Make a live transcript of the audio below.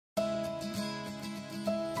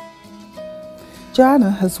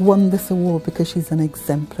Johanna has won this award because she's an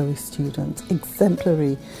exemplary student.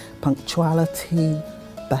 Exemplary punctuality,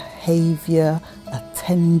 behaviour,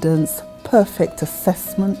 attendance, perfect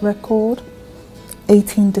assessment record.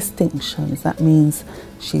 18 distinctions, that means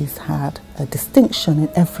she's had a distinction in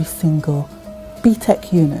every single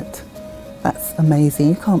BTEC unit. That's amazing,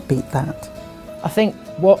 you can't beat that. I think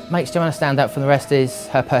what makes Johanna stand out from the rest is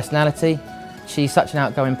her personality. She's such an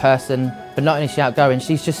outgoing person, but not only is she outgoing,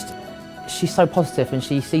 she's so positive and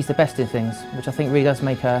she sees the best in things, which I think really does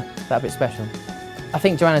make her that bit special. I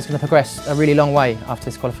think Johanna's going to progress a really long way after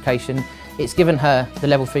this qualification. It's given her the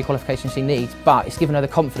level 3 qualification she needs, but it's given her the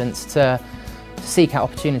confidence to seek out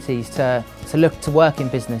opportunities, to look to work in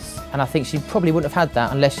business, and I think she probably wouldn't have had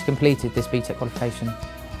that unless she completed this BTEC qualification.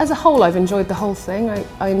 As a whole, I've enjoyed the whole thing.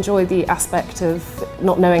 I enjoy the aspect of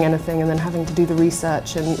not knowing anything and then having to do the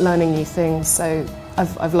research and learning new things, so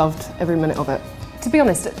I've loved every minute of it. To be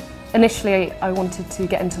honest, initially I wanted to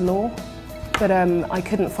get into law, but I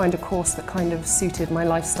couldn't find a course that kind of suited my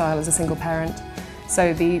lifestyle as a single parent,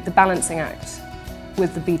 so the balancing act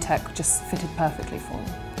with the BTEC just fitted perfectly for me.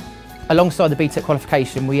 Alongside the BTEC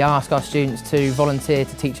qualification, we ask our students to volunteer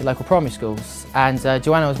to teach at local primary schools, and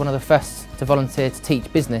Johanna was one of the first to volunteer to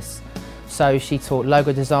teach business. So she taught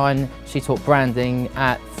logo design, she taught branding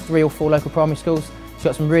at 3 or 4 local primary schools. She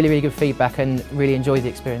got some really, really good feedback and really enjoyed the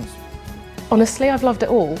experience. Honestly, I've loved it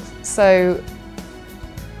all. So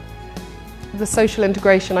the social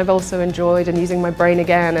integration I've also enjoyed, and using my brain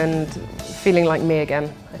again and feeling like me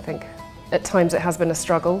again, I think. At times it has been a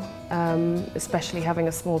struggle, especially having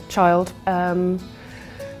a small child,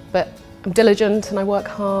 but I'm diligent and I work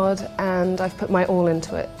hard and I've put my all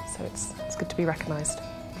into it, so it's good to be recognised.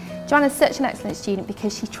 Johanna's such an excellent student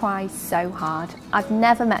because she tries so hard. I've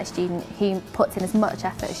never met a student who puts in as much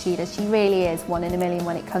effort as she does. She really is one in a million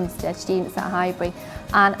when it comes to students at Highbury,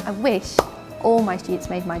 and I wish all my students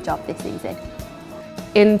made my job this easy.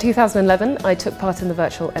 In 2011, I took part in the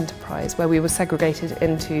virtual enterprise where we were segregated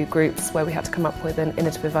into groups where we had to come up with an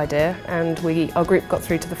innovative idea, and our group got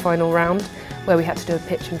through to the final round where we had to do a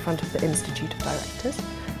pitch in front of the Institute of Directors,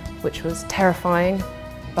 which was terrifying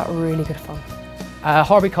but really good fun.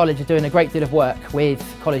 Highbury College are doing a great deal of work with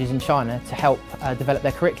colleges in China to help develop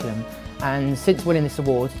their curriculum, and since winning this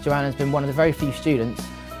award, Johanna's been one of the very few students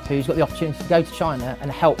who's got the opportunity to go to China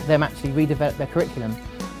and help them actually redevelop their curriculum.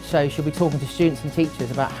 So she'll be talking to students and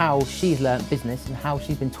teachers about how she's learnt business and how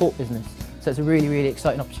she's been taught business. So it's a really, really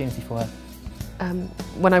exciting opportunity for her.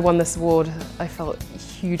 When I won this award, I felt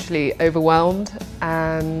hugely overwhelmed,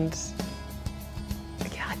 and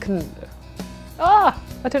yeah,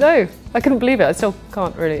 I don't know. I couldn't believe it. I still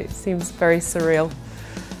can't really. It seems very surreal.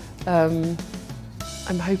 I'm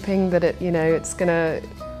hoping that it's going to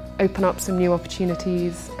open up some new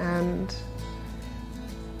opportunities and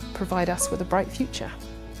provide us with a bright future.